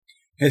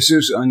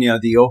Jesús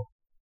añadió,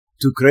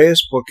 tú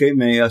crees porque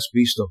me has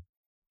visto.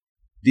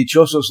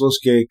 Dichosos los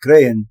que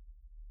creen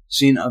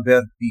sin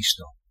haber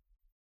visto.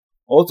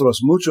 Otros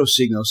muchos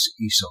signos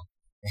hizo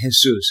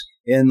Jesús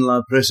en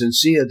la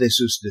presencia de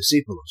sus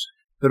discípulos,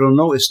 pero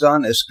no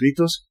están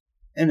escritos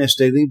en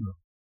este libro.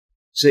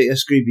 Se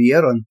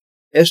escribieron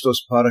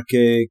estos para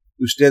que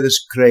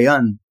ustedes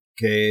crean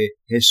que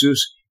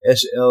Jesús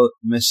es el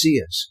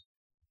Mesías,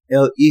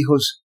 el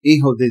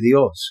Hijo de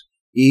Dios,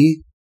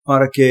 y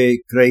para que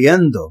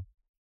creyendo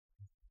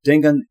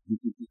tengan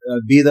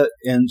vida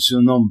en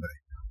su nombre.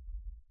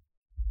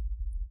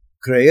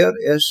 Creer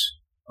es,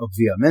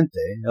 obviamente,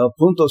 el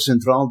punto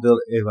central del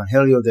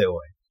Evangelio de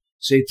hoy.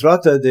 Se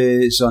trata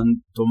de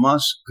San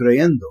Tomás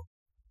creyendo.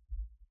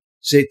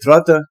 Se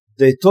trata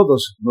de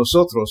todos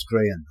nosotros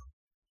creyendo.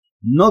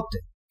 Note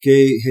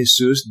que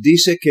Jesús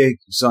dice que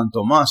San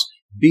Tomás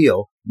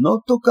vio,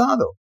 no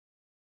tocado.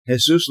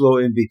 Jesús lo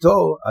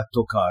invitó a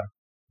tocar,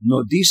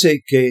 no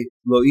dice que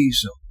lo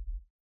hizo.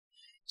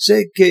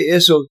 Sé que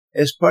eso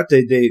es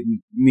parte de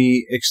mi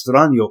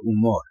extraño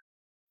humor.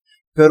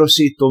 Pero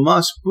si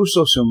Tomás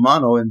puso su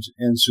mano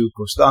en su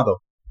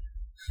costado,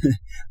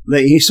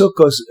 ¿le hizo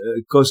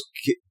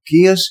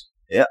cosquillas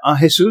a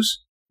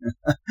Jesús?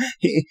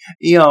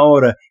 y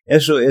ahora,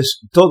 eso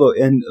es todo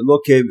en lo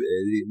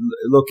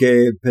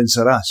que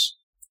pensarás.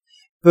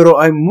 Pero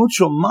hay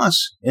mucho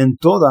más en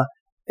toda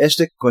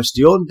esta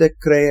cuestión de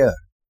creer.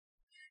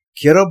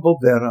 Quiero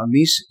volver a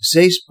mis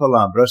 6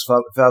 palabras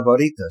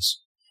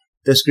favoritas,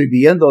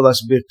 describiendo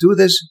las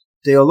virtudes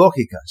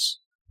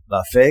teológicas.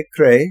 La fe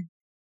cree,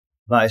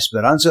 la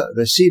esperanza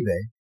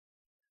recibe,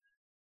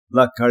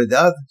 la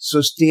caridad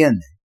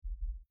sostiene.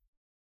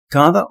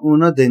 Cada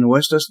una de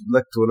nuestras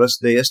lecturas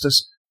de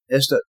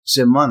esta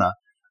semana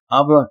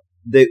habla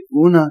de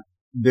una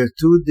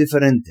virtud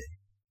diferente.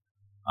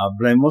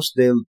 Hablemos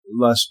de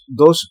las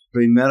 2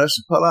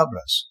 primeras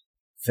palabras.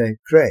 Fe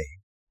cree.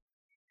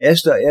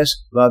 Esta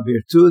es la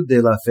virtud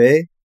de la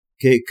fe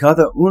que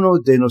cada uno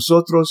de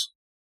nosotros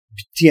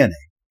tiene.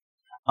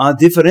 Hay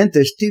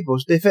diferentes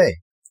tipos de fe.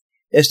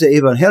 Este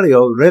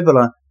evangelio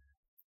revela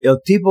el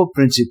tipo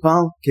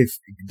principal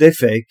de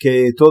fe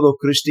que todo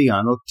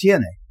cristiano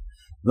tiene.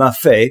 La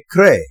fe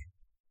cree.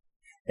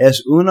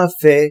 Es una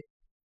fe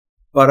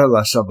para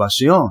la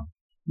salvación.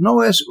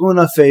 No es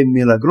una fe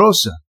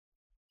milagrosa.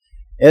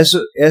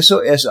 Eso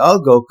es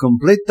algo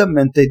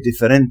completamente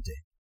diferente.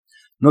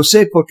 No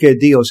sé por qué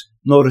Dios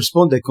no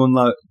responde con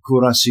la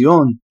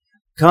curación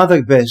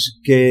cada vez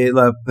que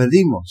la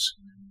pedimos.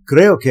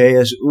 Creo que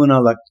es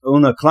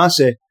una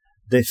clase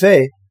de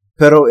fe,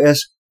 pero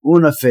es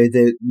una fe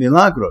de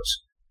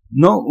milagros,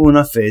 no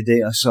una fe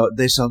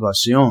de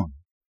salvación.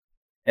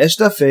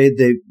 Esta fe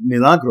de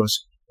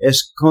milagros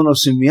es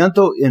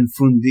conocimiento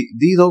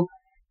infundido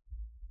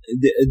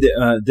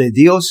de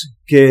Dios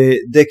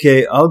de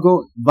que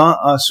algo va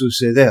a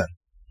suceder.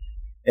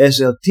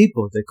 Es el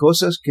tipo de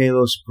cosas que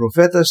los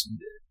profetas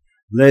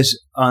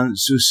les han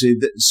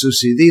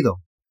sucedido.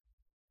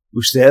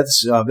 Usted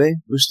sabe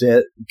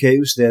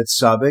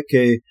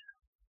que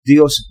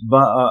Dios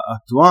va a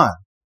actuar.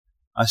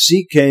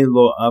 Así que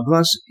lo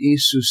hablas y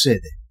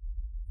sucede.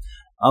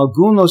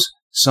 Algunos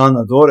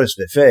sanadores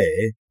de fe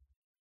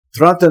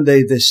tratan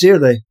de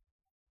decirle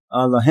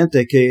a la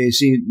gente que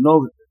si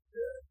no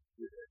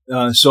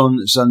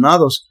son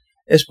sanados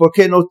es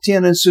porque no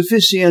tienen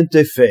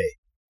suficiente fe.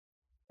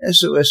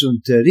 Eso es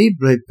un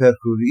terrible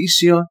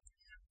perjuicio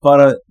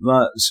para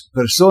las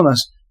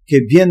personas que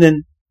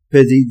vienen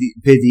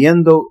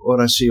pidiendo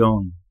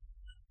oración.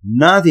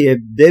 Nadie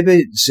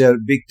debe ser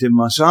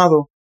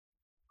victimizado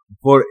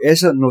por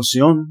esa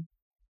noción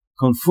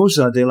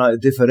confusa de la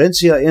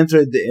diferencia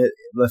entre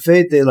la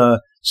fe de la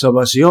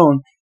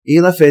salvación y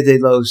la fe de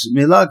los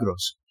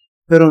milagros.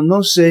 Pero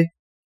no se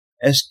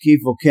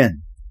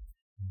equivoquen.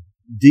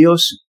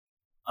 Dios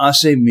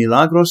hace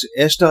milagros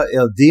hasta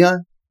el día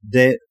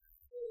de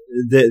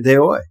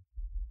hoy.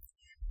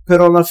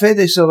 Pero la fe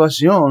de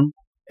salvación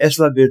es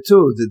la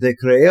virtud de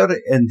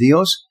creer en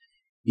Dios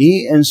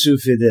y en su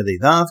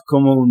fidelidad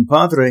como un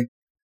Padre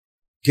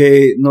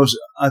que nos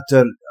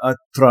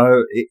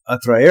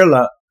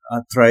atraerá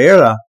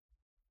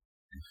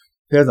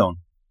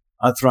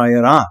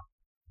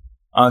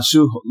a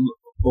su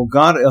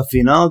hogar al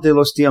final de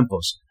los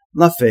tiempos.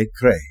 La fe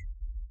cree.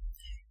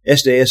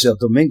 Este es el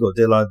domingo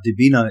de la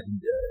Divina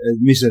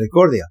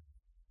Misericordia.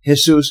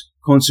 Jesús,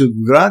 con su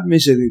gran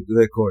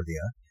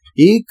misericordia,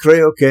 y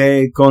creo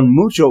que con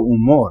mucho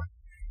humor,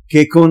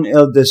 que con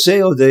el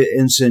deseo de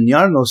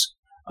enseñarnos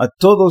a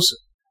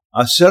todos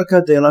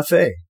acerca de la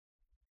fe,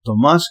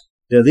 Tomás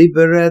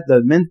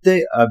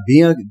deliberadamente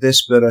había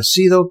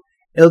desperecido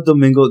el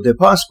domingo de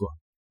Pascua.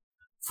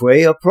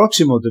 Fue el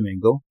próximo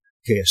domingo,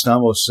 que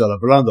estamos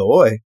celebrando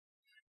hoy,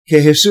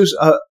 que Jesús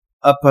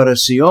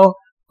apareció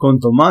con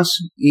Tomás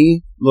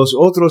y los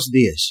otros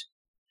 10.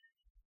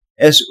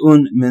 Es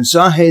un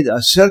mensaje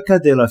acerca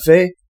de la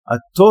fe a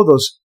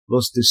todos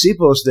los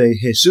discípulos de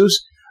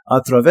Jesús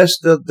a través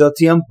del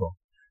tiempo.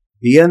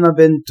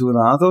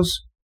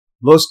 Bienaventurados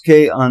los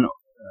que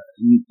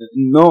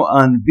no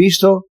han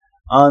visto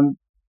han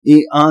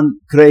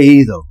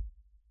creído.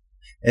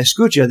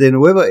 Escucha de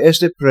nuevo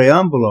este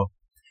preámbulo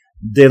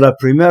de la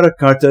primera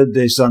carta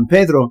de San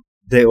Pedro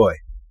de hoy.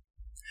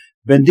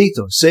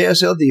 Bendito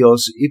seas el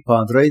Dios y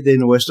Padre de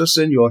nuestro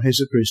Señor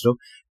Jesucristo,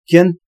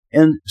 quien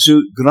en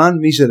su gran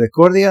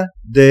misericordia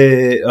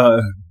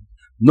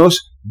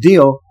nos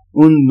dio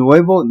un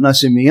nuevo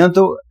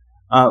nacimiento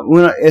a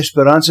una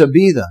esperanza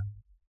viva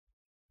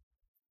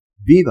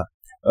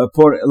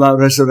por la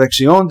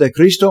resurrección de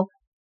Cristo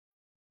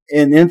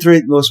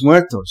entre los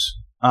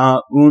muertos,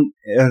 a una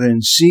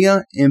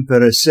herencia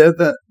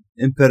imperecedera,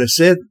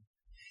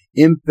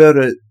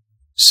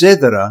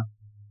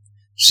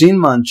 sin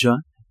mancha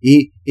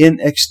y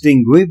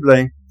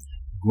inextinguible,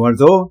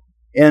 guardó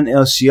en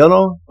el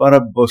cielo para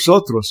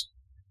vosotros,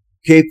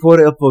 que por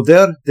el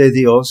poder de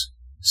Dios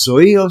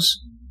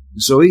sois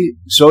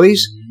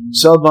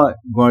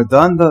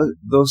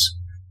salvaguardados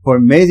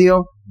por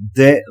medio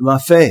de la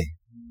fe,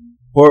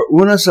 por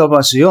una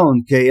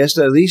salvación que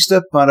está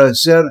lista para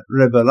ser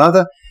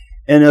revelada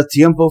en el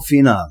tiempo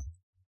final.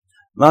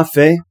 La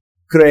fe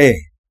cree.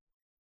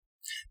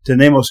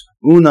 Tenemos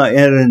una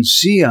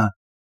herencia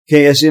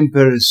que es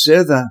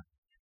imperecedera,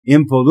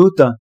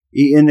 impoluta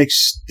y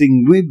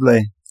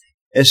inextinguible,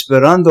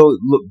 esperando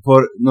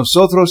por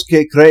nosotros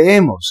que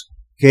creemos,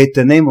 que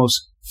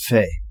tenemos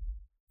fe.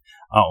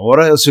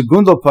 Ahora el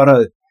segundo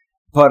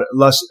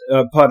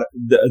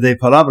de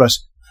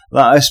palabras,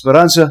 la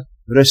esperanza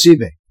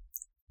recibe.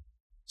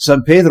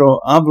 San Pedro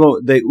habló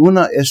de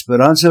una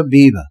esperanza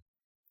viva.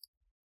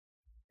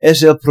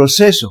 Es el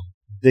proceso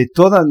de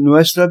toda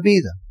nuestra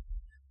vida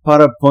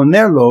para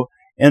ponerlo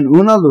en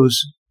una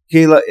luz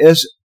que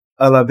es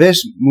a la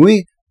vez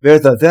muy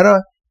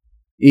verdadera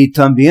y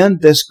también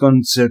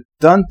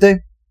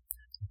desconcertante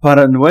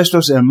para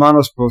nuestros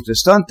hermanos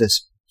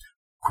protestantes.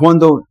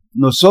 Cuando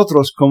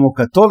nosotros como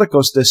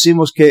católicos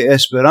decimos que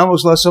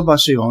esperamos la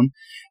salvación,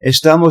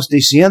 estamos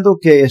diciendo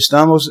que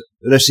estamos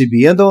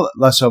recibiendo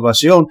la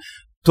salvación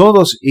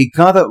todos y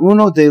cada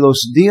uno de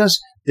los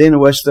días de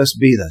nuestras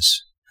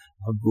vidas.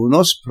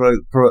 Algunos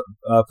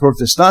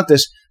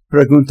protestantes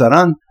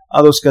preguntarán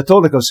a los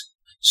católicos,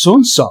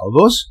 ¿son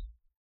salvos?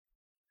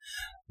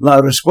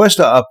 La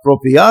respuesta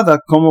apropiada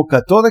como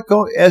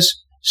católico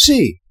es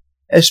sí,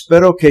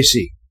 espero que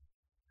sí.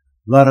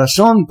 La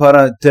razón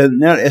para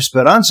tener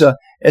esperanza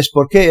es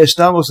porque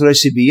estamos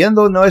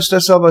recibiendo nuestra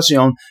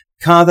salvación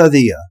cada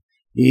día.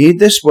 Y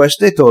después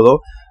de todo,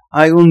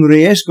 hay un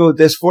riesgo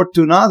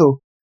desfortunado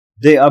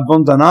de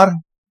abandonar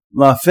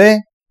la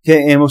fe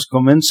que hemos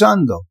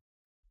comenzado.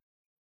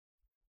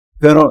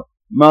 Pero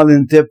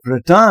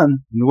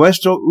malinterpretan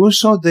nuestro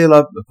uso de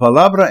la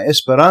palabra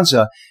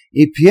esperanza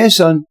y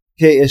piensan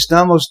que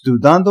estamos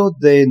dudando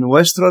de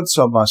nuestra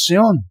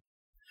salvación.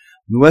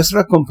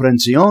 Nuestra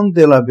comprensión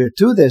de las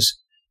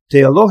virtudes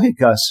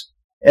teológicas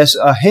es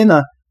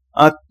ajena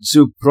a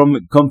su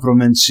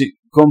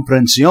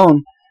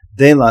comprensión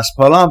de las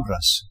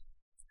palabras.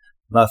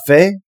 La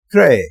fe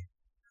cree,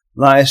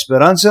 la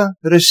esperanza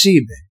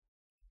recibe.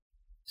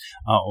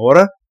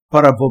 Ahora,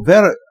 para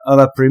volver a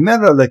la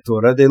primera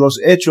lectura de los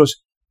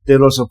Hechos de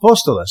los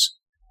Apóstoles,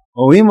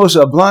 oímos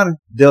hablar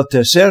del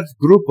tercer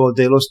grupo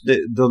de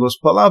las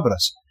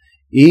palabras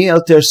y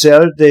el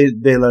tercer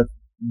de la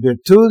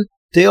virtud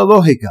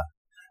teológica.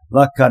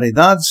 La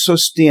caridad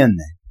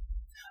sostiene.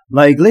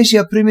 La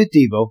iglesia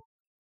primitiva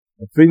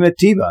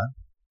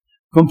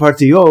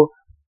compartió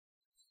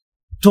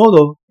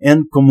todo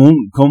en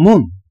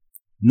común.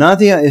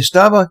 Nadie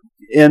estaba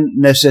en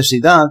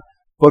necesidad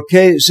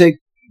porque se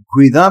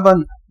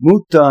cuidaban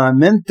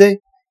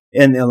mutuamente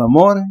en el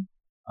amor,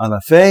 a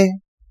la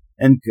fe,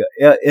 en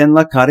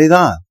la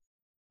caridad.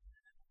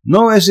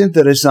 ¿No es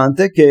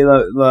interesante que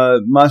la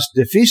más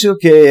difícil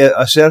que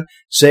hacer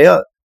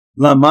sea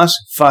la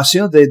más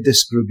fácil de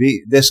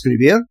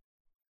describir?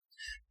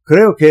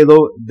 Creo que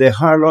lo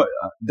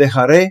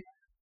dejaré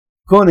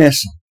con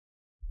eso.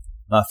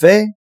 La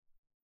fe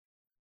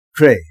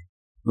cree,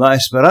 la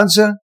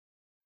esperanza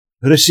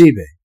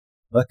recibe,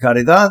 la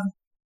caridad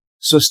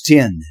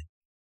sostiene.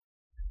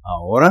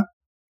 Ahora,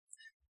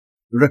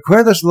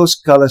 ¿recuerdas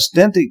los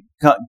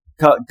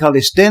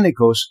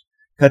calisténicos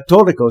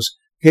católicos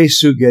que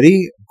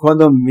sugerí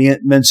cuando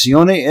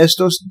mencioné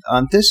estos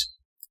antes?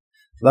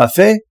 La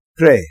fe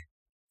cree.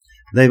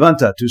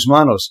 Levanta tus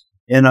manos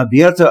en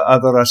abierta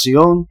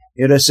adoración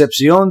y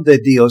recepción de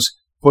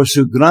Dios por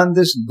sus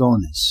grandes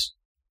dones.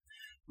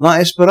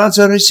 La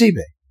esperanza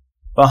recibe.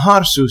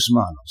 Bajar sus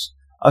manos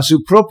a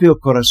su propio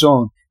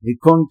corazón y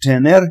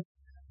contener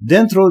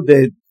dentro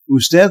de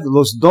usted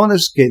los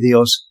dones que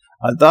Dios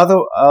ha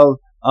dado al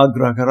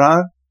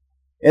agregar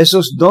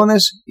esos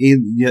dones y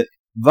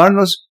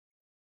llevarlos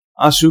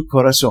a su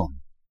corazón.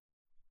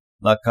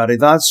 La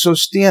caridad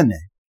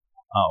sostiene.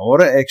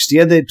 Ahora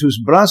extiende tus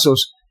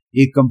brazos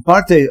y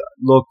comparte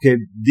lo que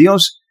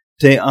Dios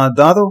te ha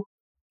dado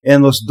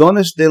en los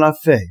dones de la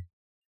fe,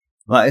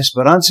 la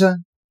esperanza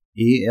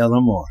y el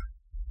amor.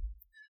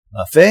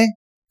 La fe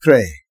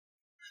cree,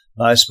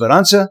 la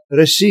esperanza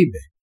recibe,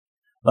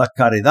 la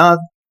caridad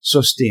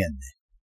sostiene.